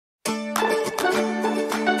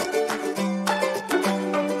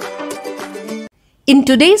In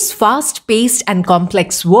today's fast-paced and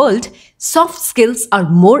complex world, soft skills are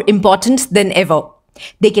more important than ever.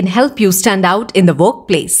 They can help you stand out in the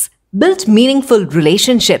workplace, build meaningful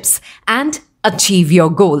relationships, and achieve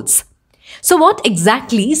your goals. So what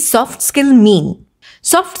exactly soft skills mean?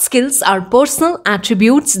 Soft skills are personal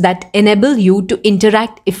attributes that enable you to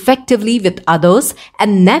interact effectively with others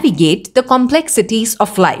and navigate the complexities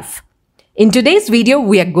of life. In today's video,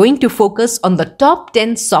 we are going to focus on the top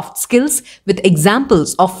 10 soft skills with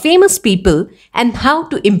examples of famous people and how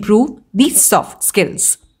to improve these soft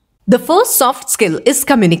skills. The first soft skill is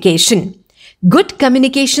communication. Good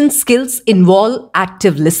communication skills involve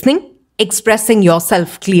active listening, expressing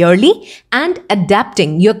yourself clearly, and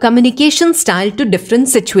adapting your communication style to different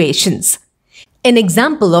situations. An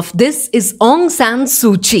example of this is Aung San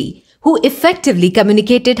Suu Kyi, who effectively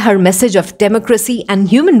communicated her message of democracy and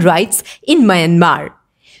human rights in Myanmar.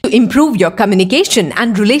 To improve your communication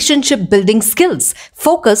and relationship building skills,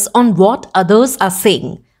 focus on what others are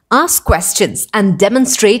saying, ask questions, and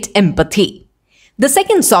demonstrate empathy. The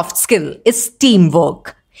second soft skill is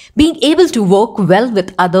teamwork. Being able to work well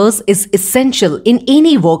with others is essential in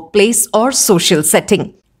any workplace or social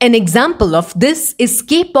setting. An example of this is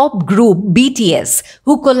K-pop group BTS,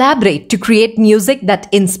 who collaborate to create music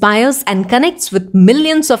that inspires and connects with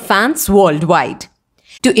millions of fans worldwide.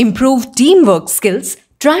 To improve teamwork skills,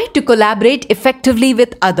 try to collaborate effectively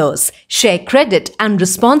with others, share credit and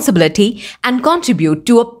responsibility, and contribute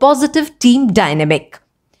to a positive team dynamic.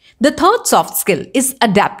 The third soft skill is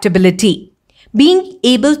adaptability. Being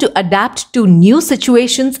able to adapt to new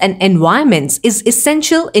situations and environments is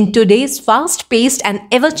essential in today's fast-paced and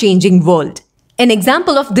ever-changing world. An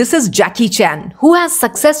example of this is Jackie Chan, who has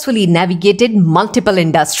successfully navigated multiple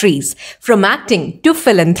industries, from acting to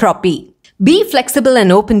philanthropy. Be flexible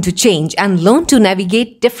and open to change and learn to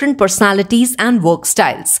navigate different personalities and work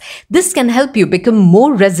styles. This can help you become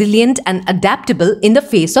more resilient and adaptable in the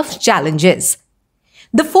face of challenges.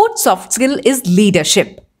 The fourth soft skill is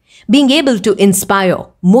leadership. Being able to inspire,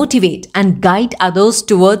 motivate, and guide others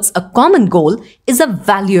towards a common goal is a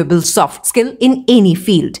valuable soft skill in any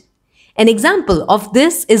field. An example of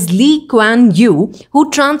this is Lee Kuan Yew, who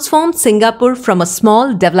transformed Singapore from a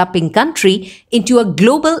small developing country into a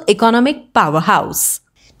global economic powerhouse.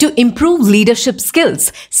 To improve leadership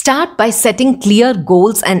skills, start by setting clear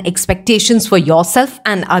goals and expectations for yourself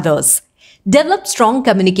and others. Develop strong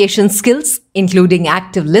communication skills, including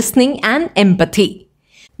active listening and empathy.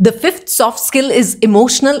 The fifth soft skill is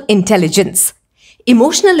emotional intelligence.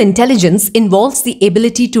 Emotional intelligence involves the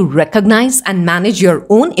ability to recognize and manage your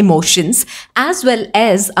own emotions, as well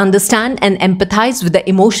as understand and empathize with the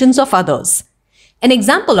emotions of others. An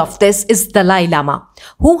example of this is Dalai Lama,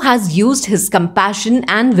 who has used his compassion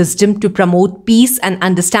and wisdom to promote peace and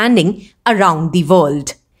understanding around the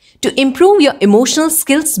world. To improve your emotional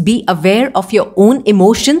skills, be aware of your own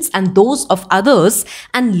emotions and those of others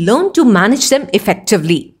and learn to manage them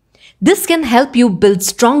effectively. This can help you build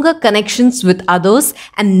stronger connections with others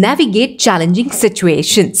and navigate challenging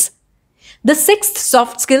situations. The sixth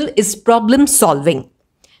soft skill is problem solving.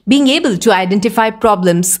 Being able to identify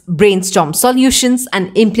problems, brainstorm solutions,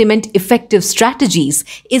 and implement effective strategies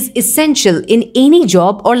is essential in any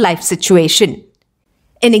job or life situation.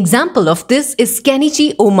 An example of this is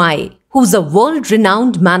Kenichi Omae, who's a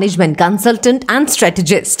world-renowned management consultant and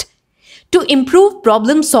strategist. To improve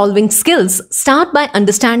problem-solving skills, start by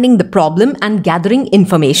understanding the problem and gathering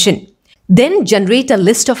information. Then generate a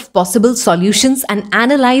list of possible solutions and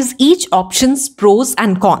analyze each option's pros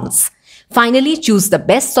and cons. Finally, choose the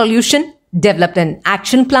best solution, develop an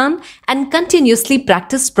action plan, and continuously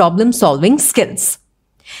practice problem-solving skills.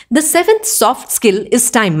 The seventh soft skill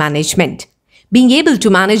is time management. Being able to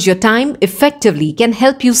manage your time effectively can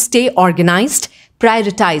help you stay organized,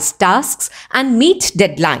 prioritize tasks, and meet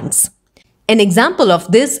deadlines. An example of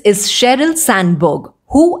this is Sheryl Sandberg,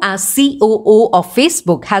 who as COO of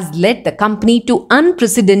Facebook has led the company to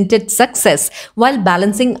unprecedented success while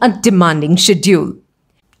balancing a demanding schedule.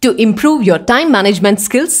 To improve your time management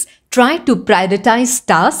skills, try to prioritize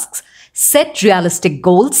tasks, set realistic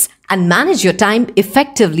goals, and manage your time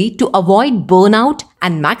effectively to avoid burnout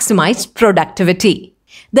and maximize productivity.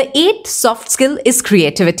 The eighth soft skill is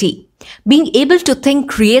creativity. Being able to think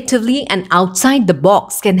creatively and outside the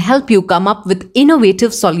box can help you come up with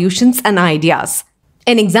innovative solutions and ideas.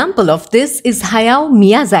 An example of this is Hayao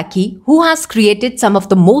Miyazaki, who has created some of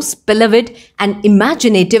the most beloved and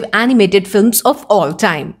imaginative animated films of all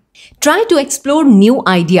time. Try to explore new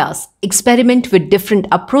ideas, experiment with different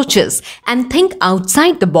approaches, and think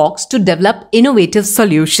outside the box to develop innovative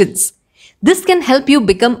solutions. This can help you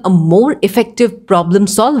become a more effective problem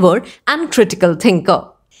solver and critical thinker.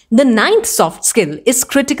 The ninth soft skill is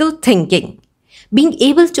critical thinking. Being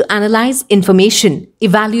able to analyze information,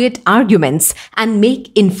 evaluate arguments, and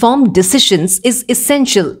make informed decisions is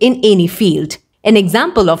essential in any field. An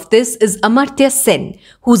example of this is Amartya Sen,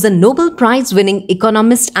 who's a Nobel Prize-winning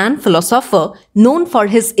economist and philosopher known for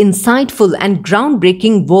his insightful and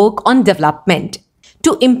groundbreaking work on development.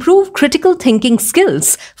 To improve critical thinking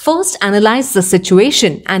skills, first analyze the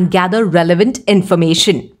situation and gather relevant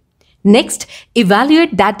information. Next,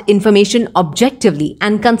 evaluate that information objectively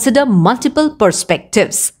and consider multiple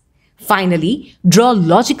perspectives. Finally, draw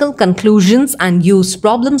logical conclusions and use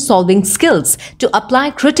problem-solving skills to apply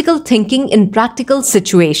critical thinking in practical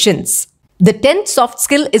situations. The 10th soft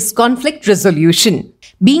skill is conflict resolution.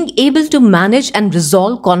 Being able to manage and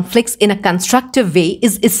resolve conflicts in a constructive way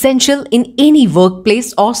is essential in any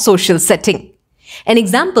workplace or social setting. An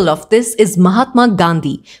example of this is Mahatma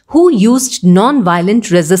Gandhi, who used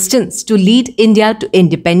non-violent resistance to lead India to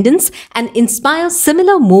independence and inspire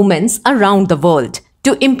similar movements around the world.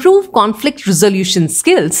 To improve conflict resolution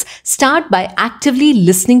skills, start by actively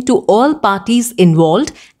listening to all parties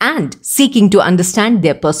involved and seeking to understand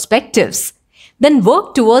their perspectives. Then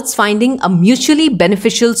work towards finding a mutually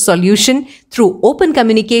beneficial solution through open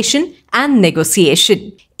communication and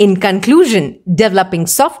negotiation. In conclusion, developing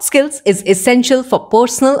soft skills is essential for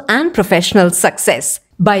personal and professional success.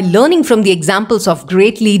 By learning from the examples of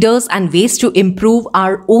great leaders and ways to improve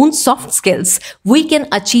our own soft skills, we can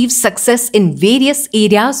achieve success in various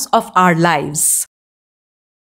areas of our lives.